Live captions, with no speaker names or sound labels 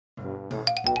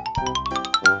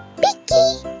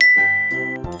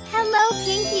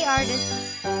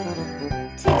artists.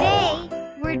 Today,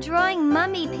 we're drawing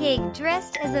Mummy Pig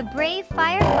dressed as a brave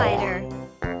firefighter.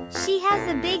 She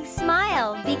has a big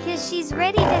smile because she's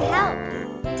ready to help.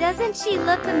 Doesn't she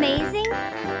look amazing?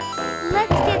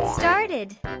 Let's get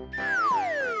started.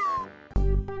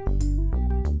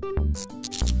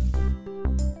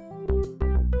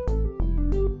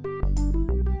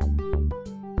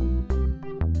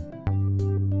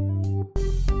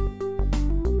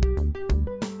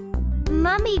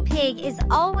 Mummy Pig is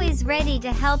always ready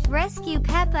to help rescue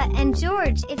Peppa and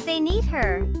George if they need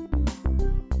her.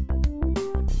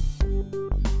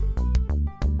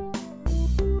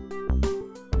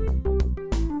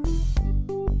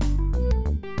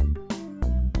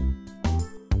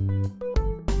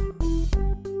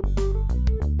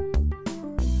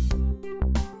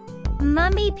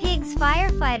 Mummy Pig's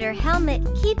firefighter helmet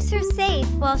keeps her safe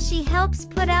while she helps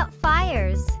put out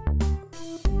fires.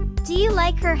 Do you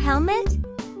like her helmet?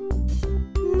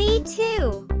 Me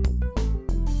too!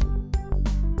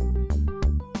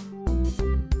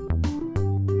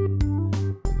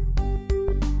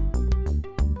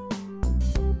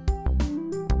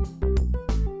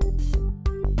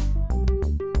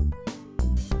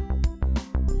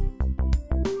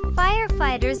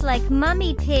 Firefighters like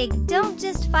Mummy Pig don't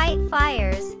just fight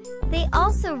fires, they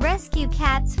also rescue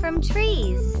cats from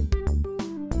trees.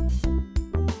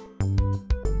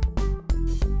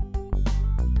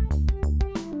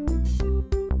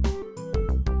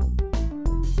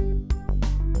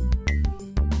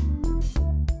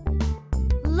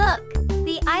 Look,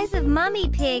 the eyes of Mummy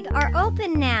Pig are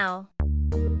open now.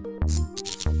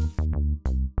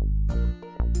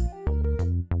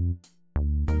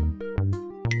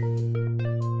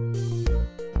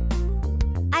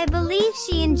 I believe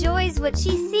she enjoys what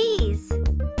she sees.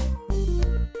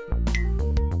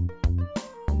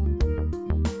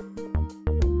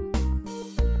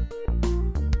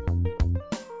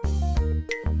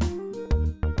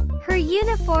 Her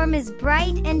uniform is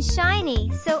bright and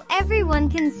shiny so everyone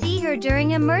can see her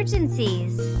during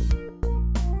emergencies.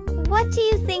 What do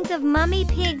you think of Mummy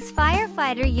Pig's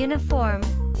firefighter uniform?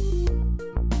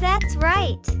 That's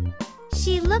right.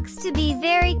 She looks to be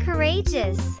very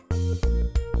courageous.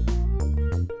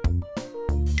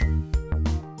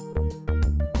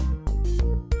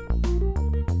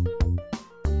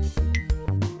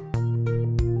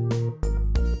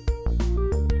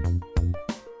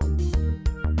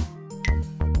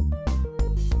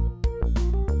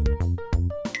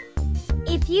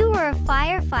 If you were a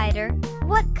firefighter,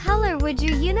 what color would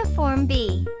your uniform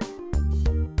be?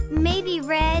 Maybe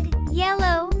red,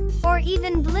 yellow, or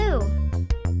even blue?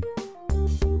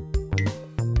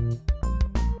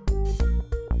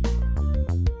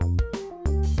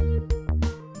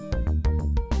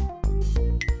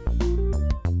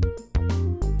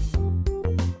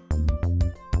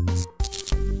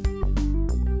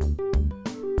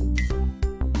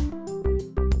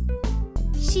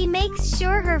 She makes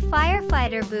sure her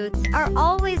firefighter boots are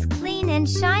always clean and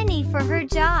shiny for her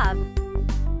job.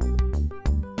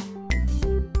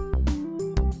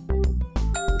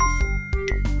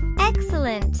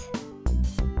 Excellent!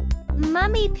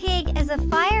 Mummy Pig as a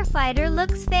firefighter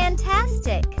looks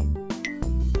fantastic.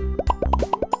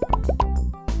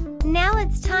 Now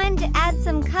it's time to add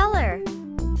some color.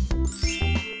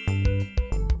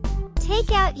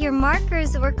 Take out your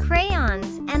markers or crayons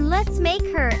and let's make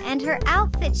her and her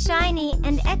outfit shiny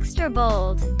and extra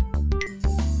bold.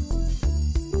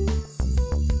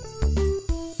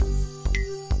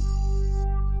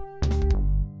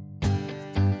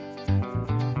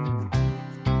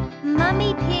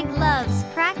 Mummy Pig loves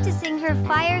practicing her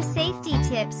fire safety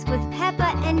tips with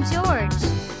Peppa and George.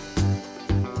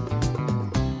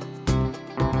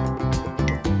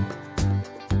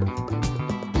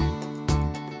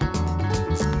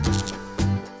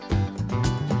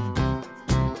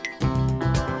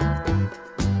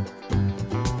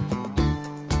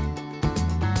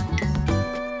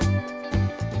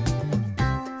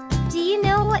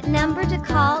 What number to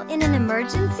call in an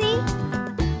emergency?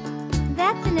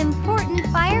 That's an important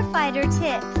firefighter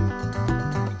tip.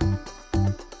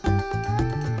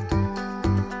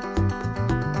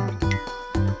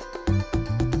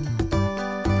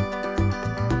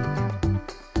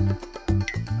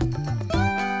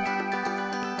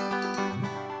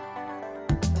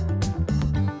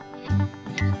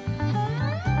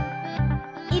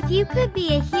 If you could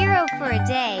be a hero for a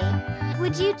day,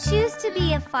 would you choose to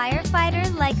be a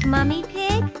firefighter like Mummy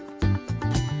Pig?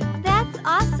 That's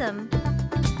awesome!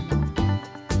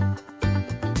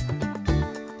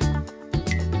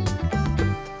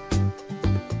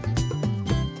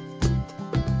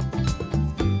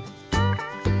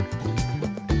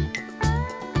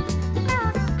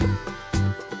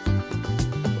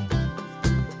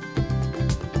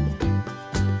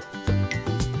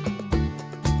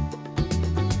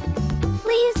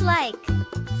 Please like,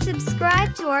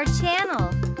 subscribe to our channel,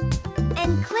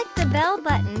 and click the bell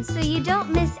button so you don't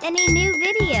miss any new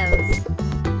videos.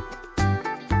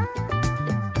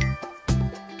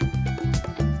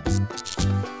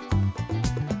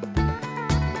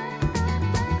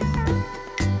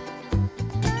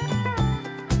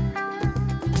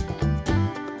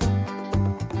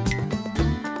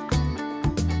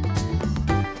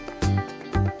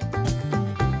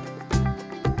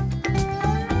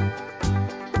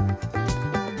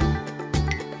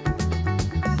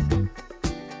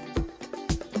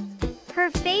 Her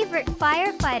favorite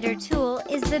firefighter tool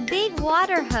is the big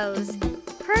water hose,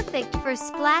 perfect for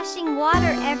splashing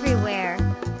water everywhere.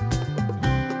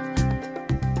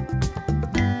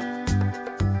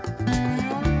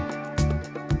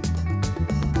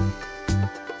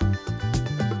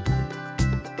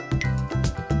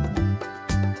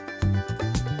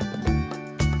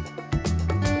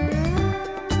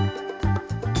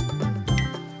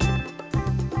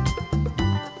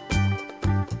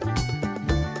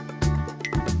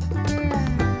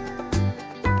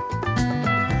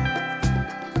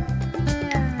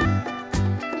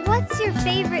 What's your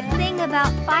favorite thing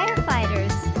about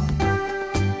firefighters?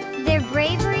 Their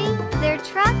bravery, their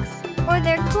trucks, or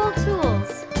their cool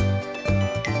tools?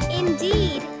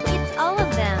 Indeed, it's all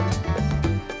of them.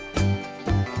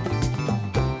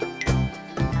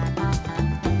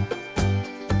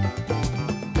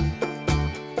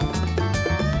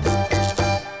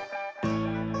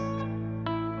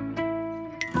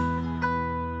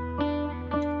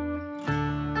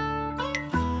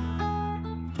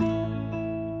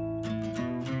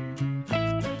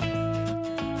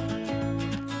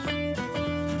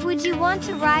 Would you want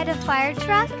to ride a fire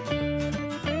truck?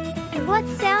 What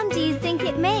sound do you think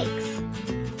it makes?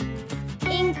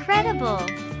 Incredible!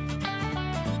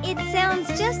 It sounds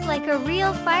just like a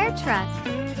real fire truck.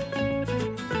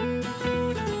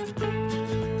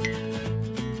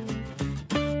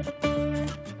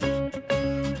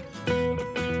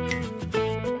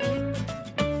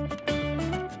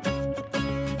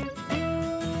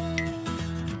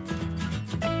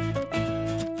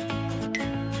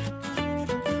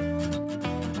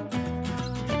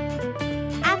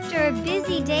 After a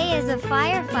busy day as a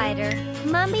firefighter,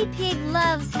 Mummy Pig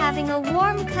loves having a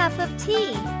warm cup of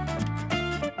tea.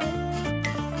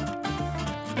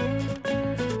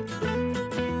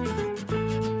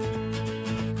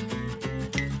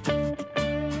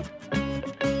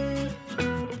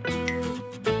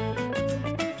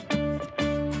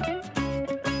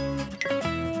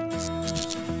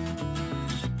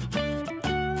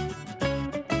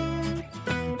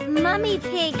 Mummy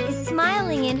Pig is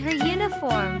smiling in her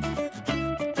uniform.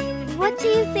 What do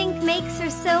you think makes her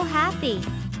so happy?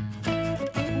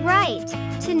 Right,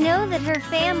 to know that her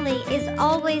family is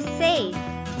always safe.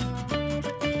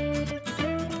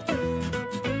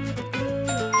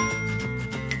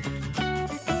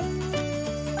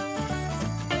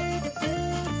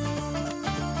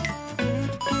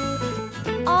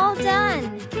 All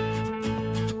done!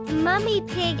 Mummy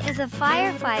Pig as a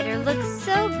firefighter looks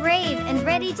so brave and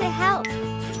ready to help.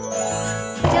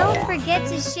 Don't forget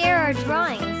to share our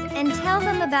drawings and tell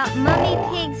them about Mummy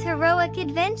Pig's heroic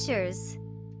adventures.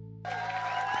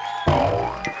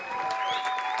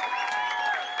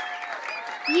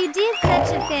 You did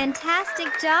such a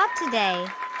fantastic job today.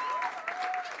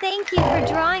 Thank you for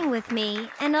drawing with me,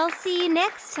 and I'll see you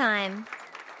next time.